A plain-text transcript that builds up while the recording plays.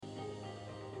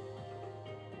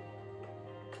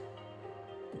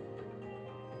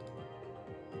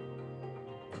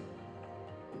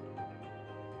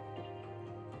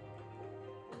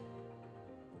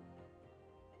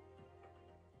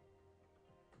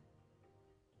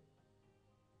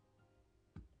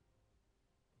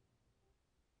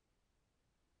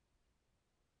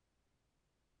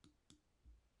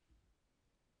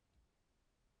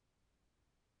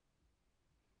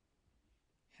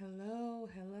Hello,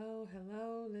 hello,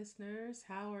 hello, listeners.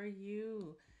 How are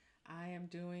you? I am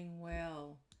doing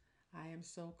well. I am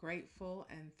so grateful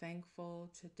and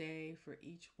thankful today for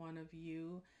each one of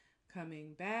you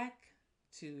coming back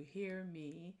to hear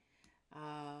me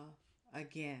uh,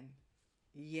 again.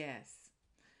 Yes.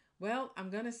 Well,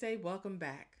 I'm going to say welcome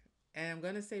back. And I'm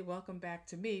going to say welcome back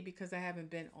to me because I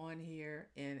haven't been on here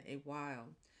in a while.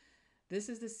 This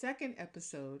is the second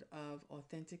episode of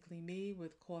Authentically Me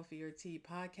with Coffee or Tea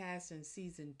podcast in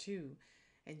season two.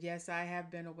 And yes, I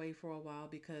have been away for a while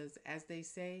because, as they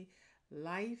say,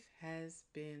 life has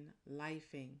been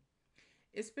lifing.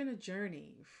 It's been a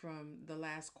journey from the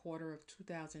last quarter of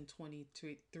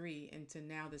 2023 into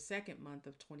now the second month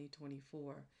of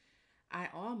 2024. I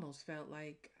almost felt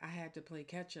like I had to play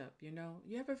catch up, you know?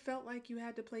 You ever felt like you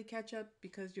had to play catch up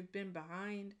because you've been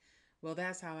behind? Well,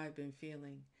 that's how I've been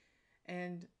feeling.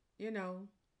 And, you know,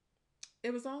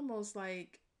 it was almost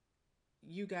like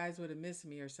you guys would have missed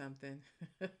me or something.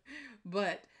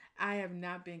 But I have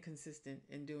not been consistent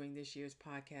in doing this year's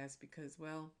podcast because,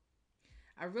 well,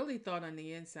 I really thought on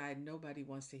the inside nobody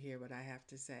wants to hear what I have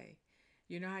to say.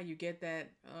 You know how you get that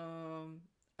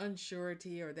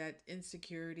unsurety or that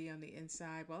insecurity on the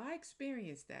inside? Well, I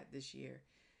experienced that this year.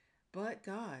 But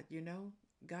God,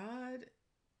 God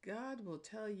God will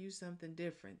tell you something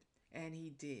different, and he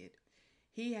did.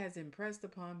 He has impressed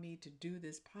upon me to do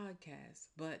this podcast,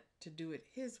 but to do it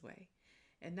his way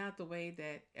and not the way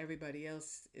that everybody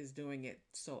else is doing it,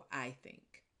 so I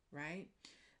think, right?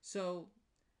 So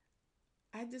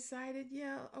I decided,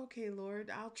 yeah, okay, Lord,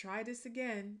 I'll try this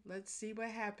again. Let's see what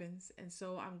happens. And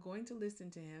so I'm going to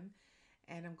listen to him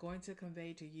and I'm going to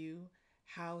convey to you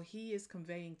how he is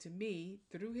conveying to me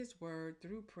through his word,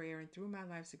 through prayer, and through my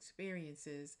life's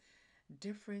experiences,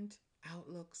 different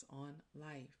outlooks on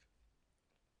life.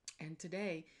 And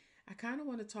today, I kind of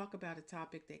want to talk about a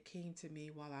topic that came to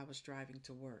me while I was driving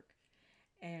to work.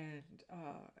 And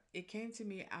it came to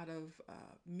me out of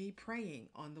me praying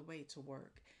on the way to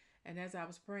work. And as I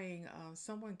was praying,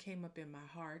 someone came up in my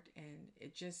heart, and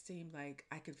it just seemed like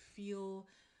I could feel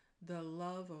the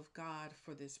love of God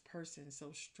for this person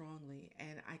so strongly,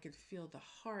 and I could feel the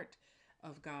heart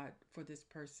of God for this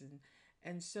person.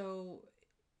 And so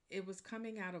it was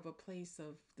coming out of a place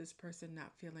of this person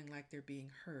not feeling like they're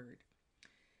being heard.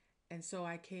 And so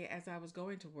I came as I was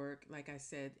going to work, like I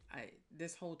said,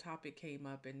 this whole topic came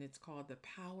up, and it's called the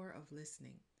power of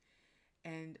listening.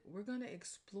 And we're going to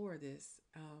explore this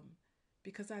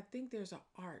because I think there's an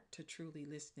art to truly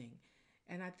listening,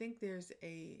 and I think there's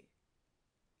a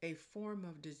form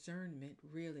of discernment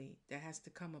really that has to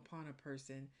come upon a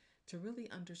person to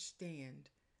really understand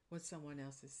what someone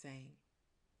else is saying.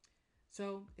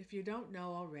 So, if you don't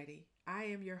know already, I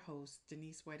am your host,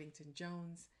 Denise Wedington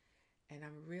Jones, and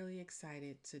I'm really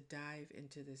excited to dive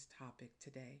into this topic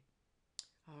today.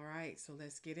 All right, so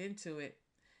let's get into it.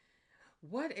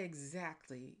 What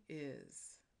exactly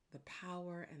is the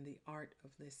power and the art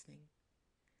of listening?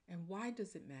 And why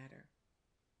does it matter?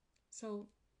 So,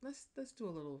 let's do a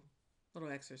little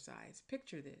exercise.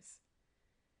 Picture this.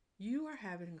 You are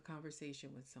having a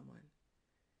conversation with someone,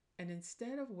 and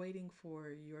instead of waiting for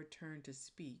your turn to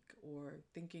speak or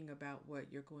thinking about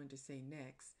what you're going to say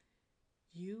next,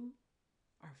 you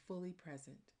are fully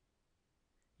present.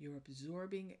 You're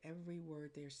absorbing every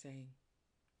word they're saying.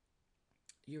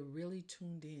 You're really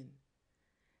tuned in,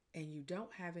 and you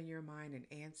don't have in your mind an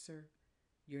answer.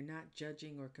 You're not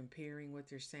judging or comparing what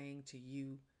they're saying to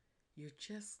you. You're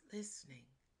just listening.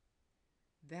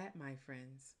 That, my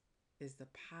friends, is the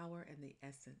power and the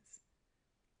essence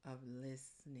of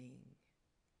listening.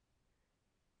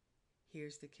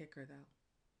 Here's the kicker though.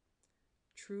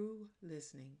 True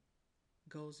listening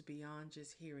goes beyond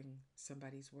just hearing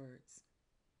somebody's words.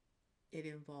 It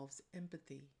involves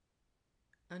empathy,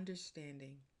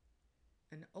 understanding,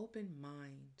 an open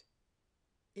mind.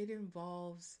 It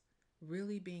involves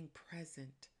really being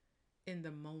present in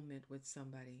the moment with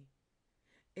somebody.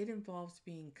 It involves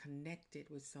being connected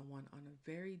with someone on a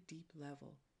very deep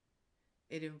level.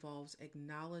 It involves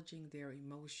acknowledging their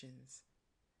emotions,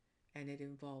 and it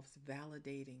involves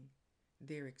validating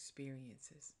their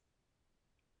experiences.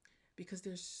 Because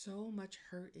there's so much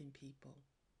hurt in people.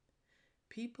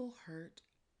 People hurt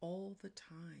all the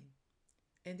time,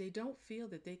 and they don't feel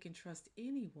that they can trust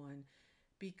anyone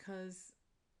because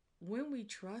when we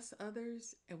trust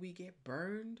others and we get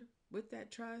burned with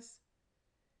that trust,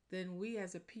 then we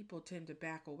as a people tend to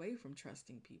back away from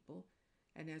trusting people.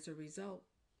 And as a result,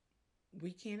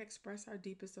 we can't express our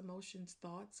deepest emotions,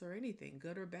 thoughts, or anything,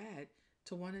 good or bad,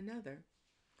 to one another.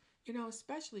 You know,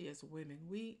 especially as women,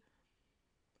 we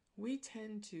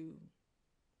tend to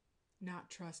not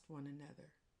trust one another.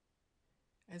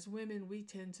 As women, we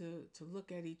tend to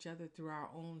look at each other through our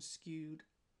own skewed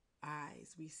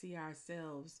eyes. We see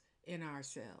ourselves in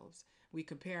ourselves. We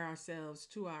compare ourselves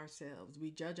to ourselves. We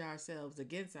judge ourselves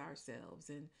against ourselves.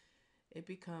 And it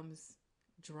becomes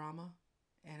drama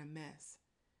and a mess.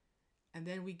 And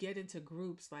then we get into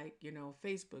groups like,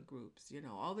 Facebook groups,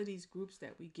 all of these groups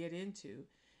that we get into,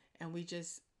 and we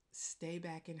just stay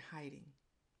back in hiding.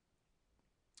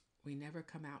 We never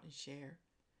come out and share.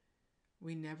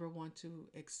 We never want to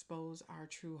expose our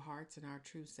true hearts and our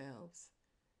true selves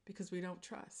because we don't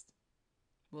trust.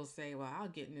 We'll say, well, I'll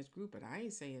get in this group, but I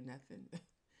ain't saying nothing.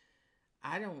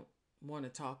 I don't want to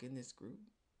talk in this group.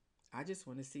 I just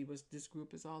want to see what this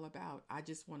group is all about. I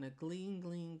just want to glean,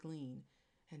 glean, glean,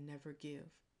 and never give.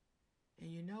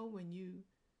 And when you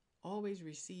always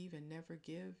receive and never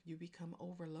give, you become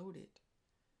overloaded.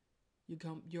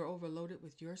 You're overloaded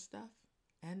with your stuff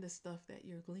and the stuff that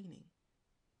you're gleaning.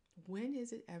 When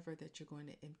is it ever that you're going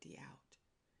to empty out?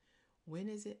 When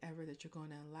is it ever that you're going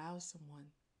to allow someone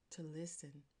to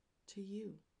listen to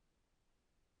you?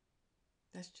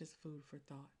 That's just food for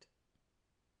thought.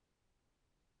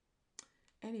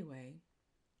 Anyway,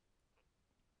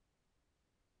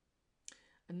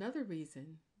 another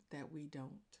reason that we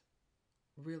don't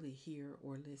really hear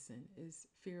or listen is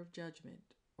fear of judgment,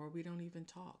 or we don't even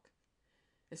talk,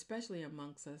 especially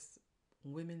amongst us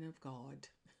women of God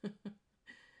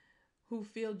who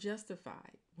feel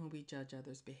justified when we judge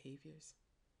others' behaviors.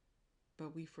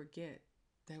 But we forget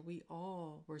that we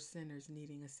all were sinners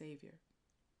needing a Savior.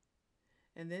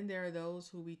 And then there are those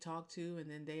who we talk to,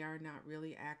 and then they are not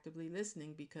really actively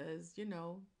listening because,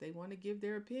 they want to give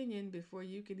their opinion before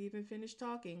you can even finish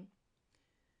talking.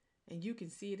 And you can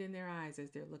see it in their eyes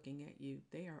as they're looking at you.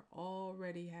 They are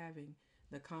already having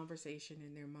the conversation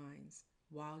in their minds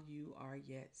while you are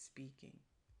yet speaking.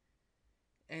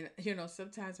 And,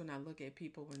 sometimes when I look at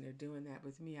people when they're doing that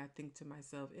with me, I think to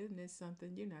myself, isn't this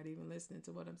something? You're not even listening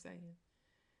to what I'm saying.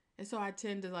 And so I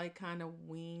tend to kind of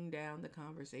wean down the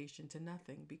conversation to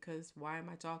nothing, because why am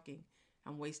I talking?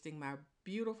 I'm wasting my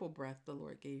beautiful breath the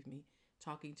Lord gave me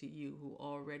talking to you who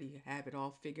already have it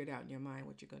all figured out in your mind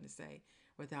what you're going to say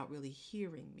without really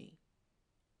hearing me.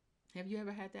 Have you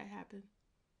ever had that happen?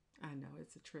 I know,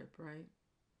 it's a trip, right?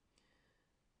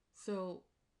 So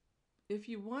if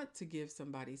you want to give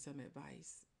somebody some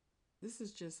advice, this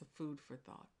is just a food for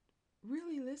thought.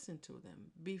 Really listen to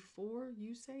them before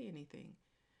you say anything.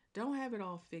 Don't have it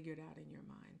all figured out in your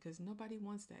mind, because nobody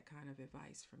wants that kind of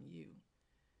advice from you.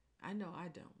 I know I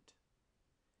don't.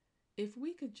 If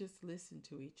we could just listen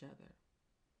to each other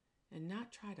and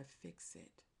not try to fix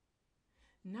it,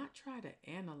 not try to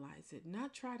analyze it,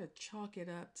 not try to chalk it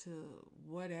up to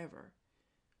whatever,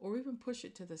 or even push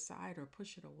it to the side or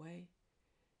push it away.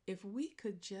 If we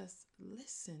could just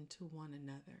listen to one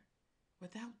another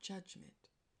without judgment,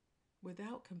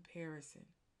 without comparison,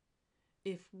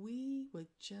 if we would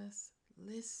just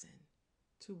listen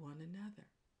to one another,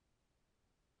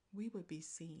 we would be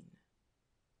seen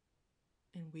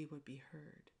and we would be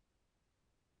heard.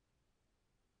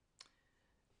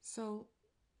 So,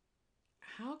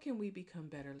 how can we become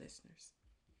better listeners?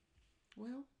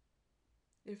 Well,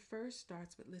 it first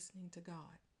starts with listening to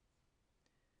God.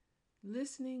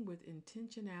 Listening with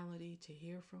intentionality to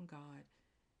hear from God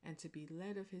and to be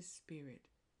led of His Spirit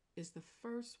is the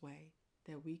first way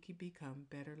that we can become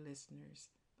better listeners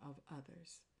of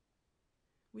others.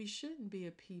 We shouldn't be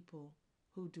a people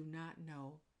who do not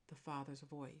know the Father's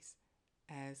voice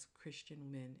as Christian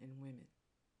men and women.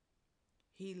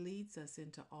 He leads us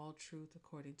into all truth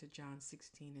according to John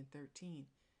 16:13.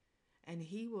 And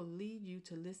He will lead you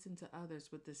to listen to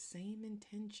others with the same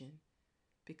intention,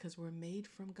 because we're made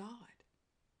from God.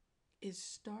 It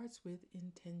starts with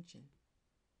intention.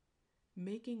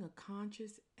 Making a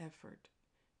conscious effort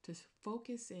to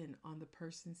focus in on the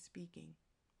person speaking,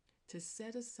 to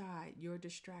set aside your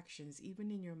distractions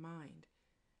even in your mind,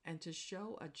 and to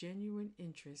show a genuine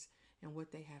interest in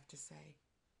what they have to say.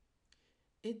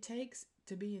 It takes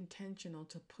to be intentional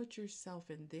to put yourself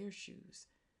in their shoes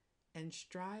and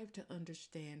strive to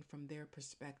understand from their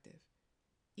perspective,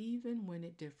 even when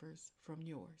it differs from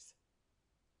yours.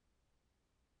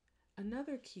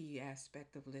 Another key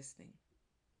aspect of listening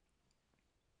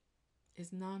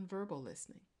is nonverbal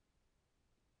listening.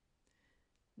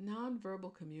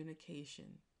 Nonverbal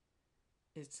communication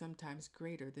is sometimes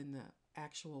greater than the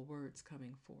actual words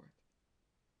coming forth.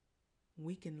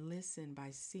 We can listen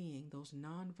by seeing those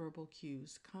nonverbal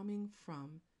cues coming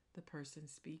from the person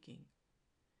speaking.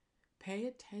 Pay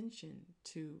attention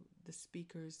to the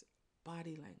speaker's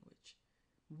body language.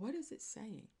 What is it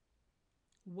saying?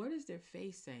 What is their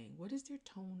face saying? What is their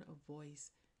tone of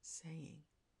voice saying?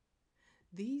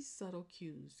 These subtle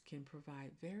cues can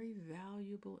provide very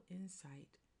valuable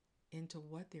insight into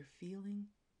what they're feeling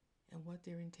and what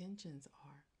their intentions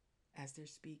are as they're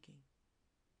speaking.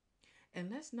 And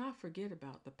let's not forget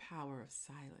about the power of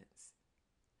silence.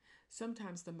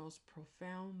 Sometimes the most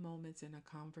profound moments in a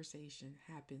conversation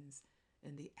happens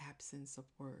in the absence of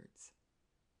words.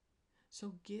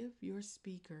 So give your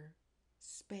speaker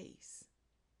space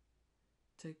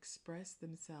to express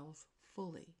themselves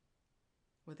fully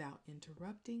without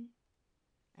interrupting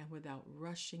and without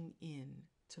rushing in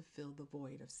to fill the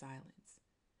void of silence.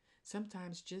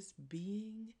 Sometimes just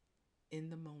being in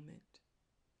the moment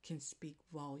can speak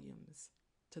volumes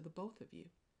to the both of you,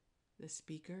 the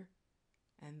speaker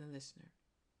and the listener.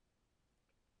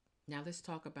 Now let's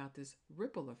talk about this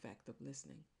ripple effect of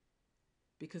listening.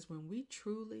 Because when we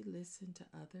truly listen to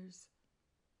others,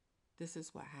 this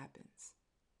is what happens.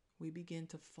 We begin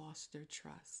to foster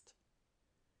trust.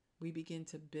 We begin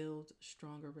to build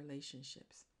stronger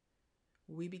relationships.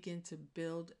 We begin to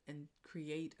build and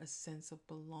create a sense of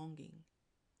belonging.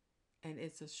 And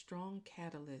it's a strong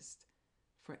catalyst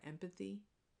for empathy,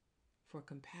 for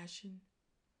compassion,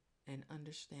 and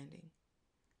understanding.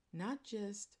 Not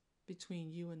just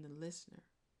between you and the listener,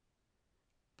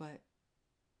 but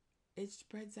it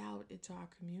spreads out into our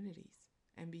communities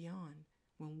and beyond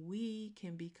when we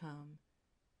can become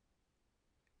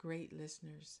great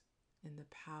listeners in the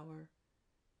power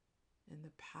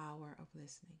of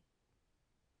listening.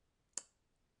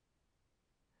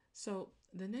 So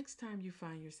the next time you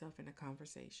find yourself in a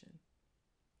conversation,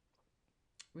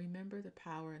 remember the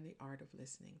power and the art of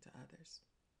listening to others.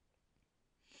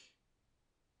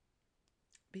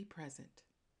 Be present.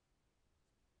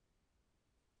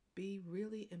 Be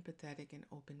really empathetic and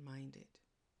open-minded.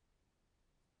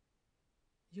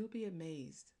 You'll be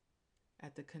amazed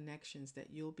at the connections that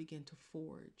you'll begin to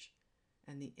forge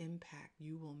and the impact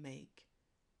you will make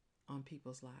on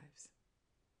people's lives.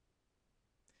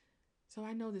 So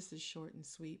I know this is short and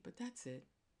sweet, but that's it.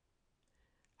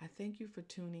 I thank you for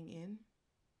tuning in.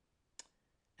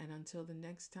 And until the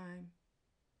next time,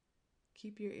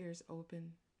 keep your ears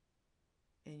open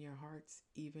and your hearts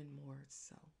even more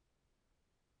so.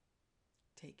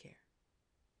 Take care.